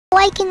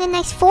like in the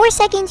next 4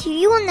 seconds, or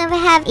you will never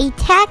have a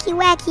tacky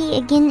wacky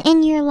again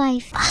in your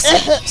life.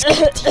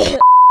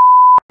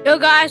 Yo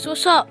guys,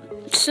 what's up?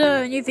 It's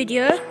a new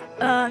video.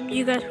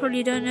 You guys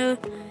probably don't know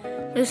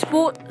the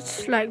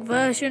sports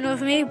version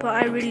of me, but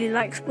I really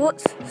like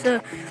sports.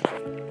 So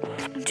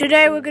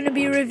today we're going to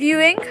be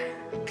reviewing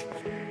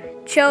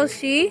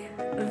Chelsea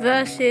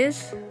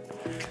versus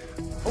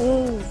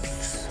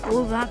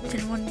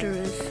Wolverhampton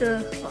Wanderers.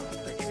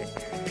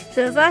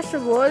 So first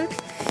of all,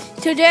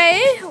 today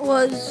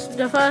was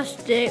the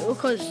first day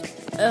because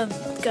you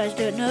guys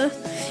don't know,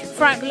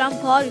 Frank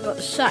Lampard got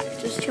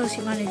sacked as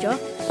Chelsea manager.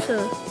 So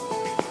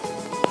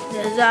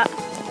there's that.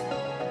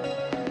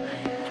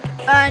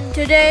 And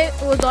today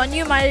was our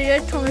new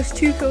manager Thomas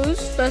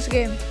Tuchel's first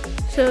game.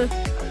 So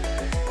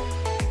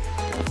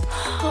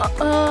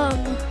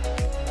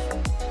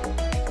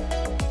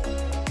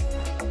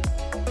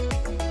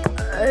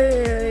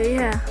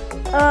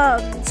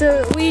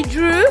so we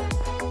drew.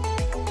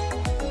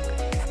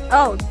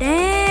 Oh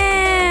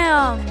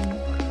damn!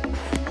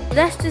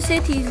 Leicester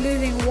City's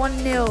losing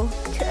 1-0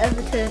 to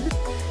Everton,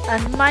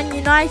 and Man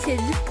United,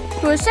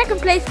 who were second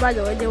place by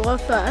the way, they were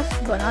first,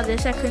 but now they're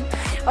second,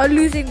 are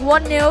losing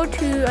 1-0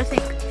 to I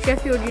think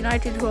Sheffield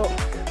United,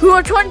 who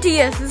are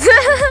 20th.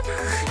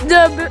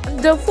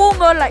 the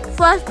former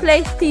first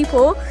place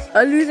people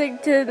are losing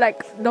to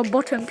the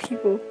bottom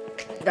people.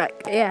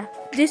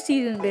 This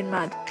season's been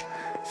mad.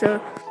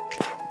 So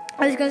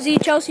as you can see,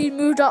 Chelsea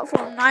moved up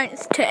from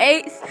 9th to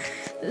 8th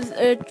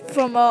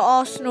from an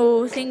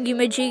Arsenal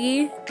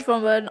thingy-majiggy,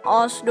 from an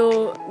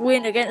Arsenal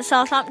win against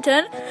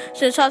Southampton.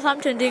 So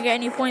Southampton didn't get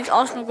any points,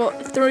 Arsenal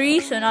got 3,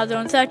 so now they're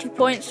on 30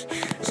 points.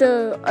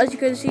 So as you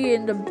can see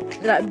in the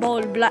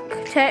bold black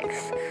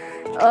text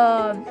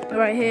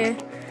right here,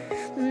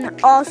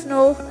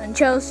 Arsenal and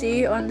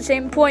Chelsea are on the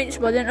same points,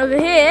 but then over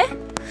here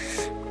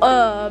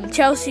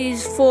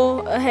Chelsea's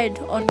 4 ahead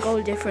on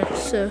goal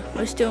difference, so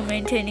we're still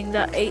maintaining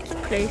that 8th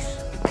place.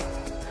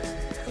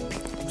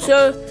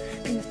 So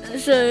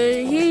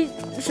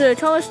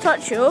Thomas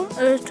Tuchel,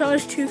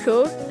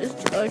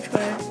 I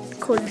try and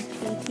call him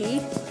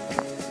PT.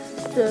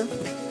 So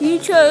he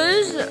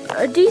chose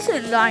a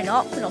decent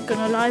lineup, not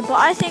gonna lie, but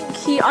I think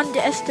he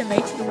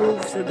underestimated the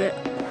Wolves a bit.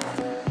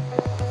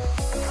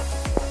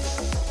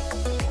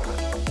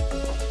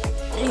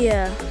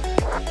 Yeah.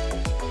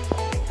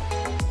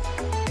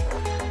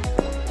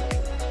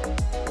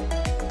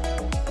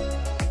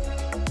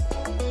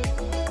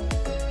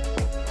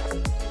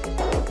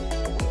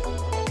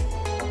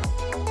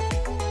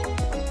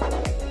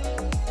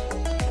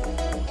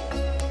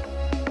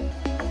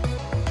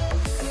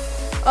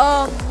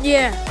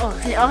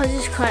 I'll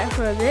just quiet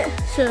for a bit.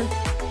 So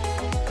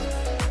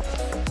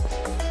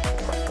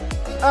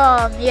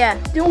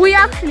we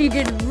actually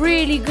did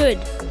really good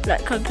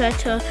compared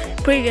to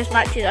previous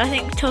matches. I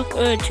think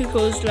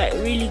Tuchel's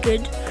really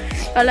good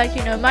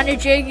at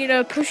managing,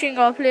 pushing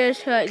our players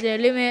to their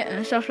limit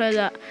and stuff like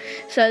that,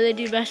 so they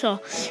do better.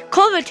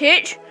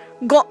 Kovacic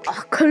got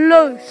a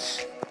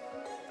close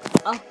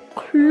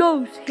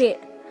hit.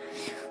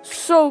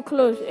 So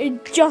close,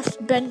 it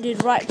just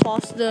bended right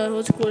past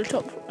the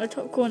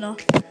top corner.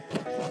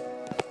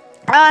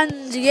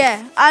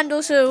 And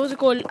also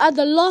at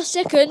the last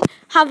second,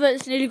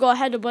 Havertz nearly got a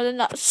header, but then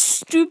that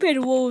stupid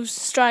Wolves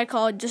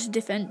striker just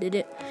defended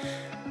it.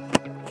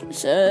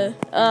 So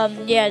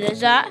there's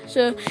that.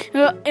 So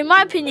in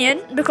my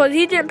opinion, because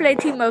he didn't play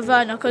Timo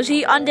Werner, because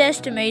he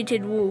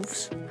underestimated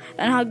Wolves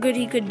and how good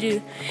he could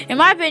do. In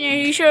my opinion,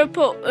 he should have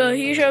put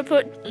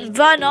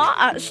Werner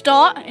at the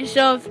start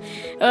instead of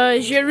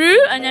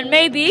Giroud, and then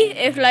maybe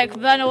if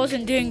Werner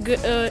wasn't doing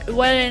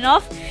well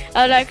enough,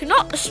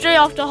 not straight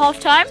after half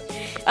time,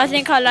 I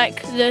think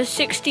the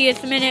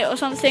 60th minute or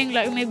something,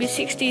 maybe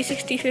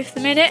 65th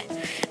minute,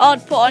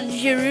 I'd put on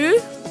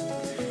Giroud,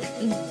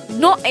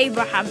 not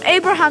Abraham.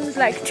 Abraham's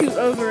too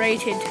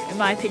overrated in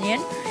my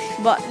opinion,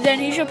 but then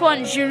he should put on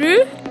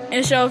Giroud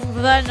instead of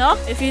Werner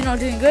if he's not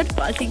doing good,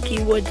 but I think he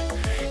would.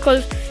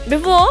 Because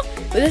before,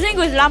 the thing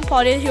with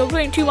Lampard is you're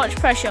putting too much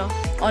pressure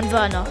on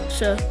Werner,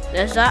 so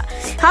there's that.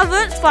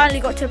 Havertz finally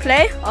got to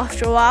play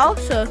after a while,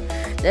 so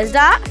there's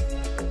that.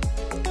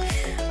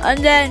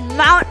 And then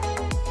Mount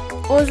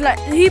was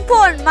he put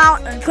on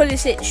Mount and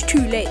Pulisic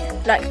too late.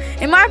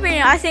 In my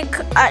opinion, I think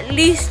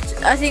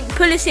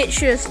Pulisic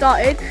should have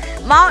started.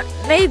 Mount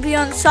maybe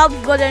on subs,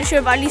 but then should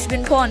have at least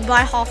been put on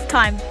by half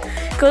time.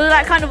 Because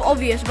it's kind of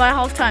obvious by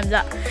half time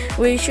that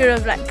we should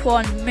have put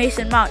on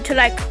Mason Mount to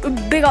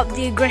big up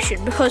the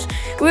aggression, because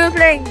we were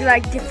playing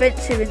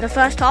defensive in the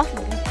first half.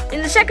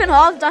 In the second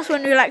half, that's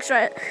when we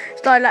started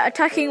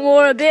attacking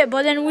more a bit,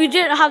 but then we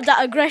didn't have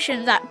that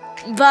aggression that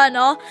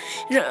Werner,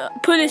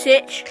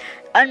 Pulisic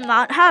and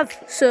Mount have.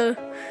 So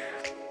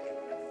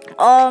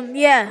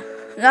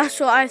that's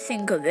what I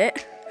think of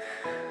it.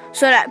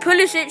 So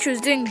Pulisic was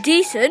doing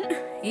decent.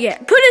 Yeah,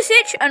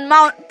 Pulisic and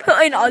Mount put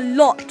in a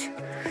lot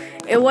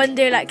when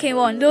they came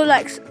on. They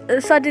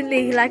were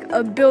suddenly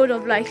a build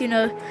of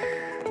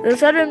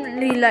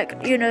suddenly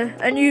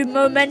a new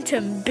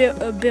momentum built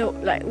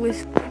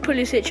with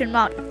Pulisic and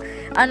Mount.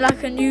 and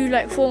like a new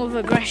like form of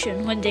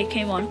aggression when they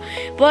came on.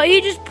 But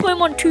he just put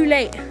him on too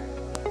late.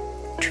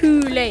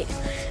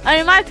 And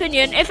in my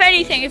opinion, if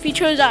anything, if he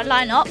chose that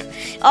lineup,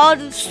 I'd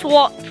have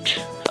swapped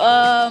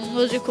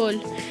what's it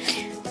called?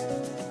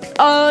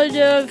 I'd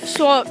have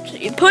swapped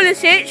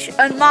Pulisic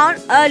and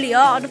Mount earlier.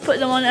 I'd have put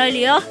them on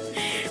earlier.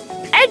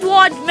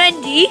 Edouard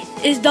Mendy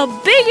is the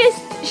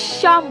biggest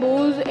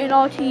shambles in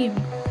our team.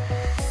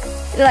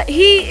 Like,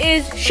 he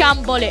is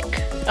shambolic.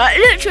 Like,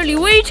 literally,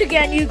 we need to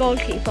get a new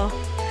goalkeeper.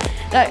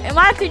 Like, in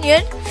my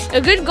opinion,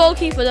 a good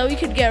goalkeeper that we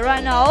could get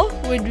right now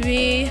would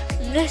be,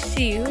 let's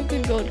see, who are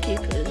good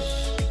goalkeepers?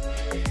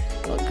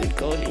 What good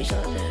goalies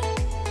are there?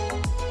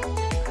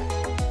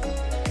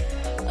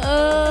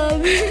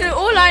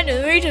 All I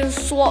know, we need to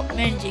swap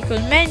Mendy,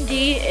 because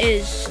Mendy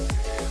is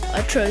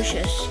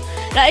atrocious.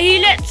 Like, he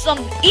lets some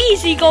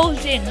easy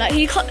goals in. Like,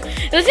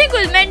 the thing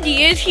with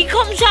Mendy is he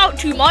comes out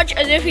too much,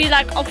 as if he's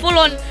like a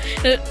full-on,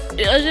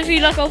 as if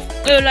he's like a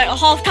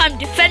half-time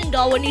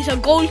defender when he's a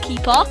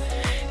goalkeeper.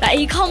 Like,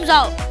 he comes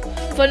out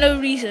for no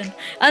reason,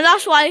 and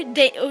that's why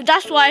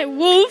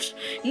Wolves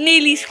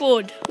nearly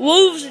scored.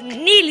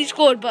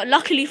 But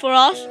luckily for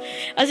us,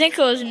 I think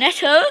it was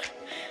Neto.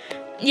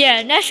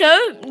 Yeah,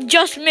 Neto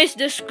just missed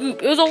the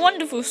scoop. It was a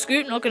wonderful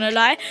scoop, not gonna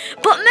lie.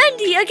 But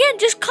Mendy, again,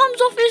 just comes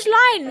off his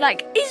line.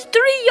 Like, he's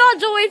 3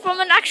 yards away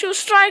from an actual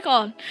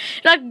striker.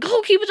 Like,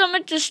 goalkeepers are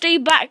meant to stay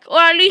back, or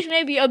at least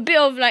maybe a bit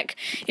of, like,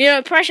 you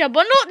know, pressure,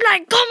 but not,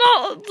 like, come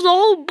out of the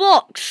whole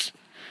box.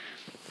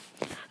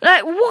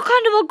 Like, what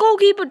kind of a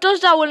goalkeeper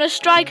does that when a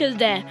striker's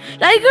there?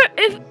 Like,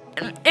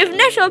 if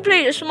Neto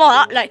played it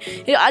smart, like,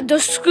 the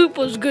scoop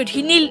was good.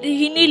 He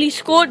nearly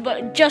scored,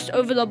 but just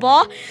over the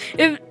bar.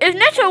 If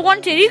Neto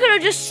wanted, he could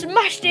have just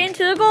smashed it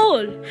into the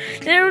goal.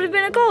 Then it would have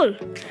been a goal.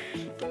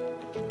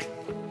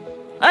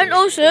 And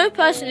also,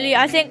 personally,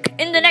 I think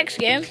in the next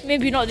game,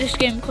 maybe not this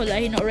game because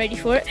he's not ready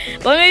for it,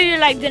 but maybe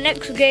like the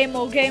next game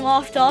or game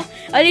after,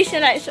 at least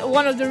in like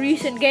one of the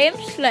recent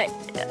games, like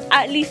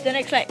at least the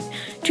next like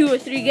 2 or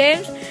 3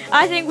 games,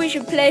 I think we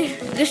should play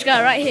this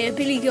guy right here,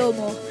 Billy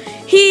Gilmore.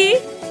 He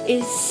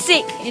is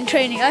sick in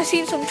training. I've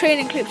seen some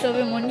training clips of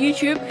him on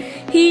YouTube.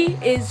 He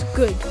is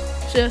good.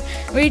 So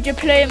we need to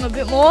play him a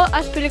bit more.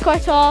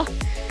 Azpilicueta,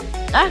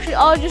 actually,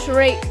 I'll just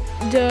rate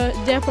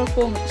their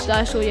performance that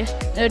I saw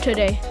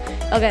today.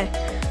 Okay.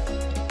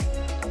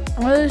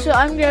 So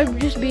I'm gonna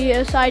just be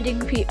siding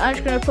people. I'm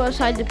just gonna put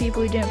aside the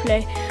people who didn't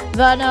play.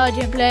 Werner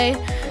didn't play.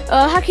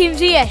 Hakim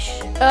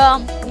Ziyech.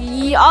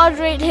 I'd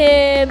rate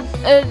him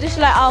this is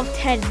like out of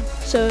 10.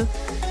 So,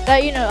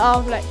 like, you know, out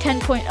of like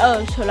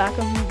 10.0. So like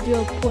I'm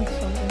 0 point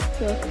something.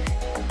 So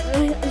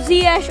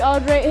Ziyech,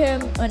 I'd rate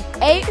him an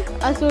 8.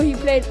 I thought he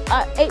played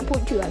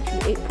 8.2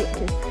 actually.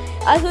 8.2.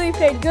 I thought he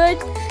played good.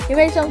 He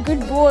made some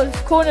good balls.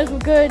 Corners were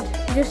good.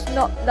 Just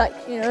not like,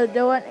 you know,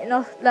 there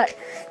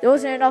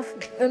wasn't enough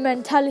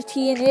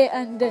mentality in it,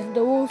 and then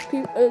the Wolves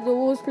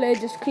player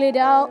just cleared it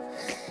out.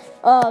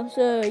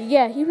 So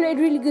yeah, he played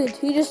really good.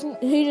 He just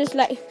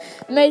like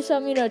made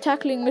some, you know,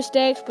 tackling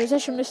mistakes,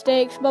 possession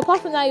mistakes, but apart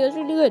from that, he was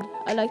really good.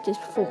 I liked his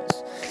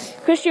performance.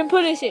 Christian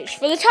Pulisic,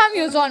 for the time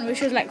he was on,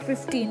 which was like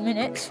 15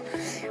 minutes,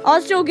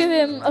 I'll still give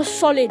him a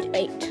solid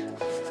 8.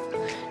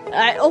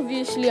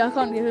 Obviously, I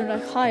can't give him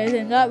like higher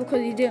than that because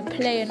he didn't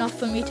play enough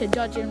for me to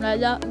judge him like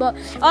that. But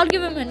I'll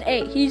give him an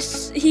 8.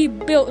 He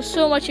built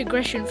so much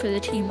aggression for the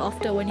team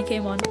after when he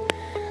came on.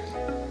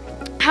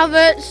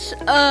 Havertz,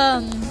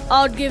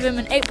 I'll give him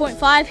an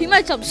 8.5. He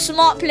made some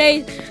smart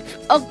plays,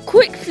 a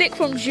quick flick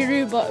from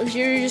Giroud, but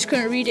Giroud just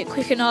couldn't read it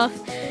quick enough,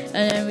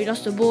 and then we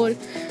lost the ball.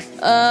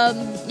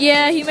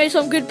 Yeah, he made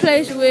some good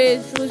plays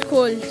with what's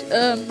called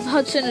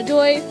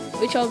Hudson-Odoi,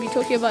 which I'll be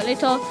talking about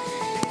later.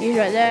 He's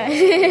right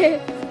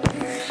there.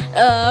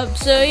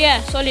 So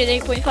yeah, solid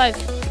 8.5.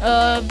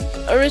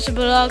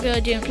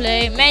 Arrizabalaga didn't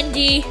play.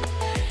 Mendy,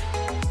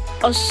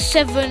 a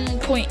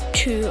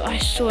 7.2. I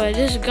swear,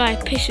 this guy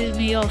pisses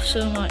me off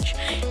so much.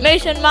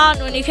 Mason Mount,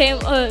 when he came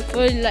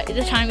for like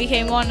the time he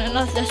came on,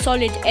 another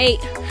solid 8.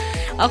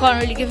 I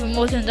can't really give him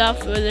more than that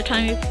for the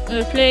time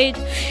he played.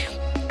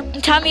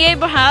 Tammy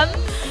Abraham,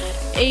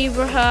 he's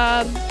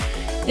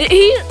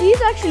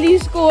actually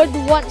scored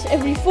once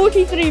every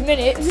 43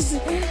 minutes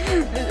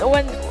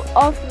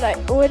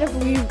whenever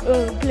we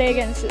play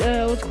against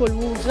what's called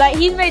Wolves. Like,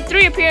 he's made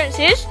 3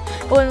 appearances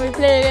when we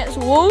played against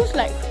Wolves.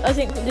 Like, I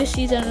think this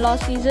season and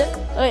last season.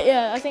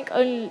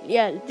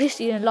 This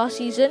season, last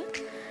season.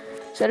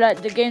 So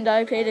like the game that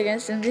I played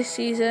against them this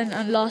season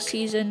and last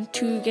season,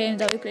 2 games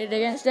that we played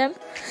against them.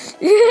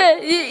 Yeah,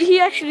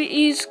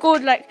 he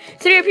scored like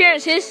 3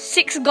 appearances,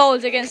 6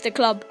 goals against the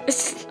club.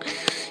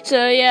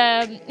 So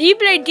yeah, he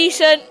played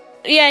decent.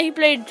 Yeah, he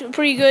played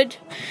pretty good.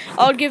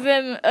 I'll give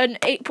him an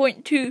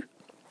 8.2.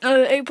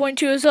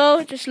 8.2 as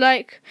well, just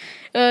like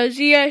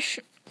Ziyech.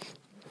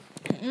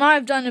 Might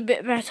have done a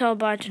bit better,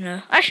 but I don't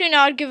know. Actually, no,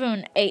 I'd give him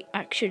an 8,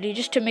 actually,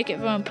 just to make it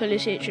from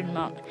Pulisic and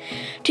Mount.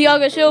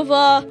 Thiago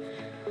Silva,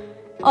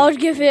 I'd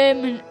give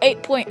him an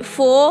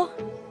 8.4,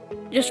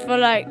 just for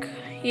like,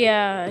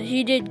 yeah,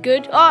 he did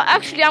good. Oh,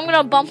 actually, I'm going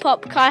to bump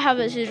up Kai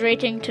Havertz's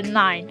rating to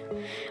 9.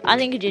 I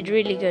think he did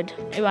really good,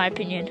 in my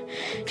opinion.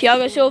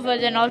 Thiago Silva,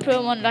 then I'll put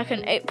him on like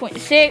an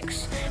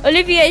 8.6.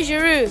 Olivier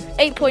Giroud,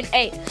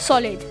 8.8,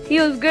 solid. He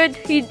was good.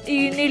 He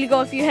nearly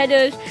got a few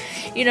headers.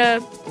 You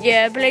know,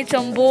 yeah, played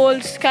some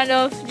balls, kind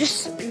of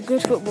just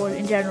good football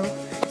in general,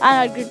 and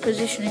had good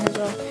positioning as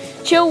well.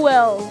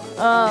 Chilwell,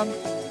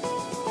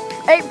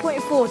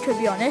 8.4 to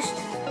be honest.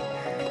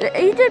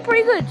 He did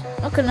pretty good,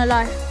 not gonna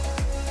lie.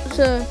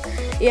 So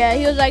yeah,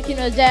 he was like, you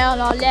know, there on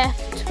our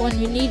left when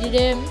we needed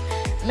him.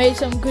 Made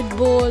some good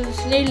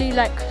balls, nearly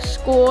like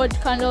scored,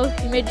 kind of.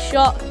 He made a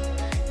shot.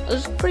 It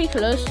was pretty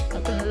close,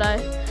 not gonna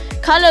lie.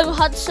 Callum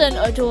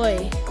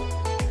Hudson-Odoi.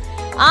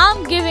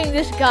 I'm giving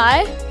this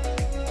guy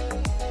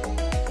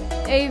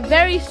a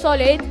very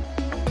solid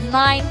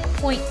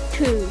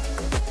 9.2.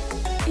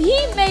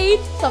 He made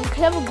some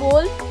clever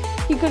balls.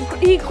 He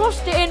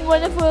crossed it in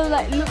whenever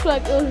like looked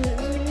like it was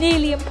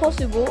nearly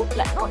impossible.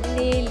 Like not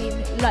nearly,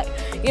 like,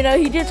 you know,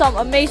 he did some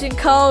amazing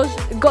curls,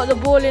 got the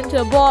ball into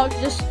the box.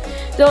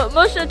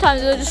 Most of the time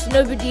there was just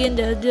nobody in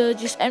there, there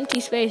was just empty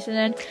space, and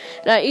then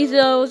like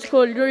either what's it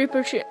called Rui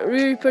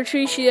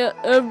Patricio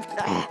would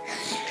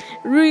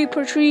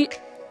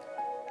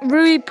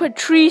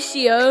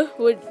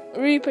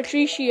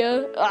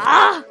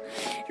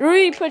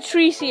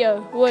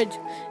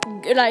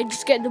like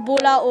just get the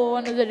ball out, or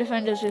one of the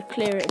defenders would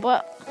clear it.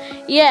 But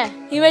yeah,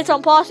 he made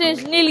some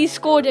passes, nearly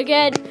scored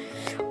again.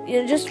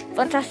 Yeah, just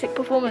fantastic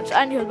performance,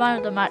 and he was man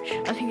of the match.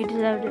 I think he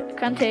deserved it.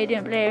 Kante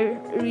didn't play,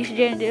 Reece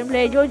James didn't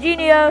play.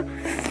 Jorginho,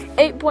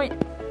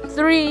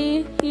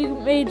 8.3. He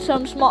made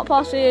some smart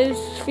passes.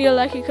 Feel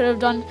like he could have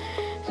done,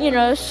 you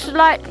know,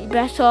 slightly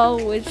better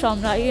with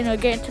some, like, you know,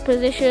 getting to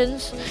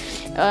positions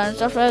and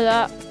stuff like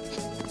that.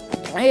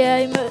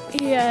 Yeah,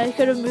 he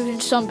could have moved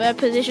into some better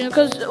position,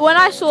 because when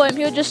I saw him,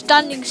 he was just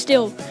standing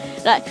still.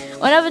 Like,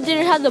 whenever he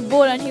didn't have the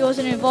ball and he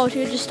wasn't involved, he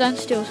would just stand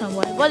still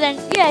somewhere. But then,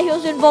 yeah, he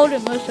was involved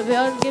in most of it.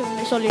 I would give him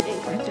a solid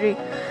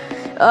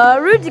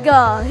 8.3.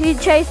 Rudiger, he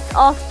chased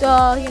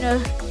after, you know,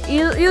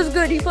 he was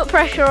good. He put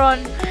pressure on,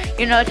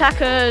 you know,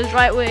 attackers,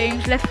 right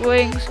wings, left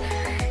wings.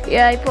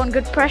 Yeah, he put on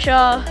good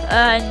pressure,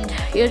 and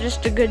he was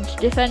just a good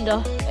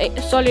defender. A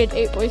solid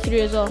 8.3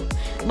 as well.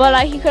 But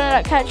like, he couldn't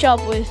like catch up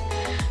with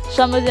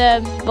some of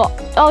them, but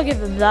I'll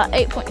give him that,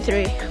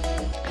 8.3.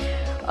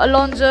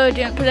 Alonso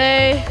didn't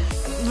play.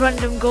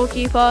 Random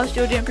goalkeeper,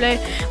 still didn't play.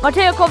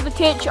 Mateo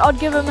Kovacic, I'd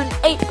give him an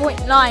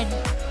 8.9.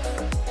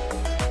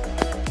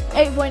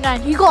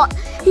 8.9.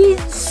 He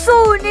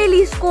so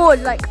nearly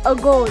scored like a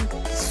goal.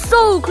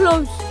 So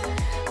close.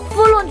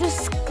 Full on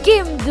just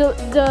skimmed the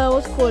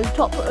what's it called,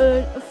 top.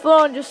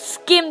 Full on just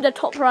skimmed the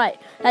top right,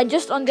 like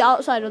just on the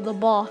outside of the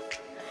bar,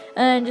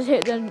 and just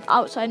hit the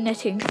outside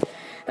netting.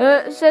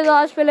 Cesar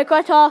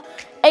Azpilicueta,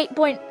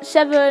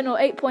 8.7 or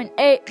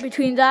 8.8,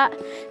 between that.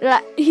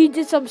 Like, he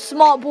did some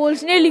smart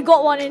balls, nearly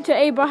got one into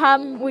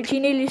Abraham, which he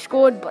nearly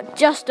scored, but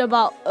just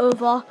about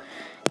over,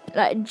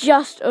 like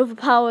just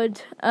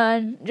overpowered,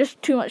 and just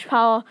too much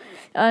power,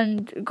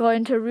 and got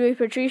into Rui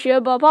Patricio.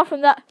 But apart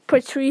from that,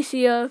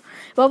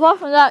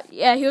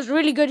 yeah, he was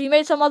really good. He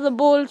made some other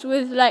balls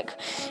with like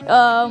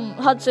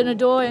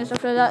Hudson-Odoi and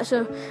stuff like that.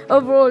 So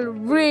overall,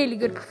 really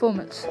good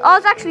performance. I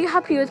was actually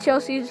happy with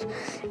Chelsea's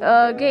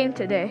game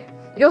today.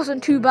 It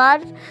wasn't too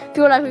bad.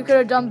 Feel like we could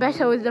have done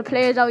better with the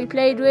players that we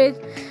played with.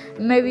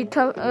 Maybe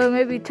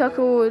Tuchel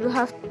will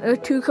have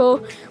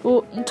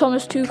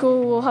Thomas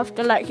Tuchel will have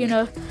to, like,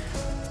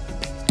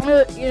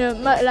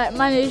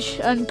 manage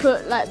and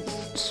put like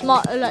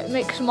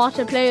make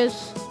smarter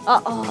players.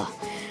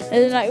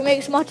 And like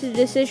make smarter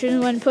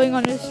decisions when putting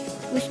on his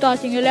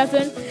starting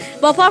 11.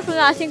 But apart from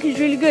that, I think he's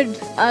really good.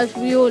 As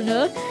we all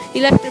know,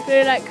 he likes to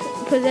play like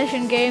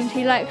possession games.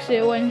 He likes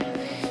it when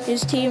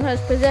his team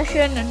has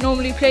possession, and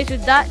normally plays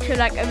with that to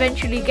like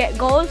eventually get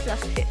goals.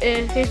 That's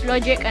his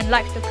logic, and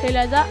likes to play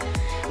like that.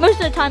 Most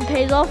of the time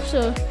pays off.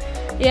 So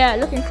yeah,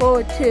 looking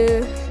forward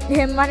to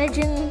him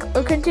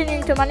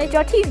continuing to manage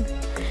our team.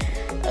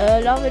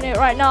 Loving it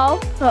right now.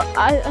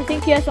 I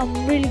think he has some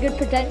really good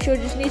potential.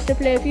 Just needs to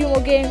play a few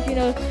more games, you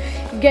know,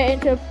 get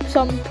into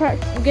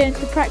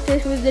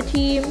practice with the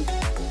team.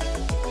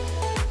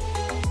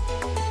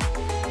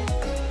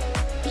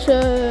 So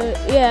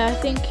yeah, I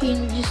think he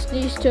just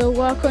needs to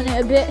work on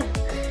it a bit.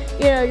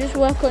 You know, just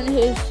work on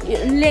his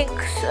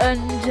links and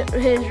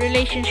his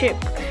relationship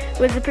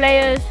with the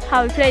players,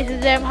 how he plays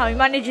with them, how he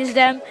manages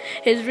them,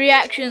 his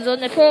reactions on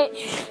the pitch,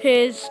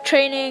 his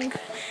training.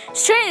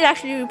 His training is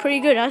actually pretty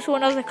good. I saw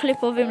another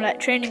clip of him like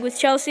training with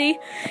Chelsea.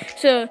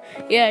 So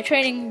yeah,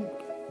 training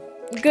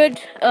good.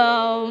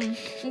 For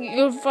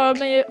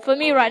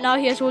me right now,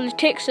 he has all the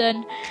ticks,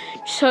 and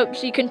just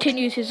hopes he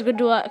continues his good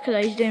work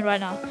that he's doing right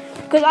now.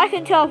 Because I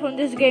can tell from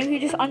this game, he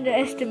just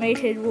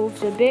underestimated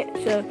Wolves a bit.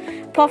 So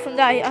apart from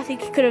that, I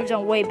think he could have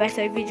done way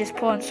better if he just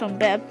put on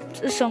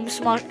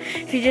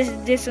if he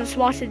just did some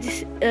smarter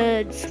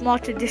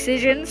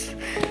decisions.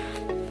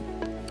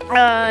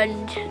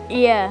 And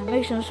yeah,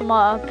 make some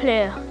smarter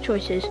player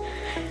choices.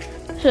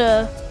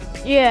 So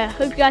yeah,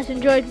 hope you guys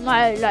enjoyed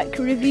my like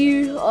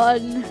review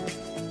on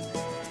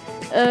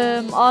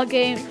our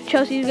game,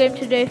 Chelsea's game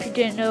today. If you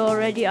didn't know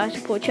already, I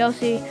support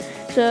Chelsea.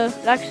 So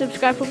like and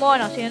subscribe for more,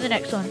 and I'll see you in the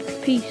next one.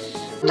 Peace.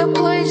 The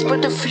place,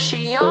 but the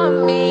fishy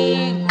on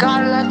me.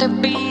 Gotta let the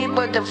beat,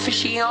 but the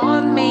fishy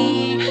on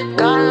me.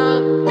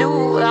 Gotta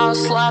do, I'll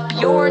slap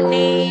your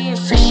knee.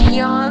 Fishy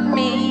on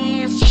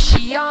me,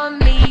 fishy on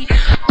me.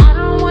 I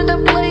don't want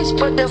the place,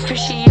 but the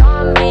fishy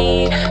on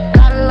me.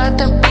 Gotta let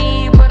the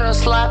beat, but I'll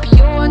slap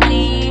your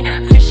knee.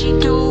 Fishy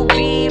to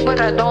be, but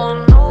I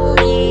don't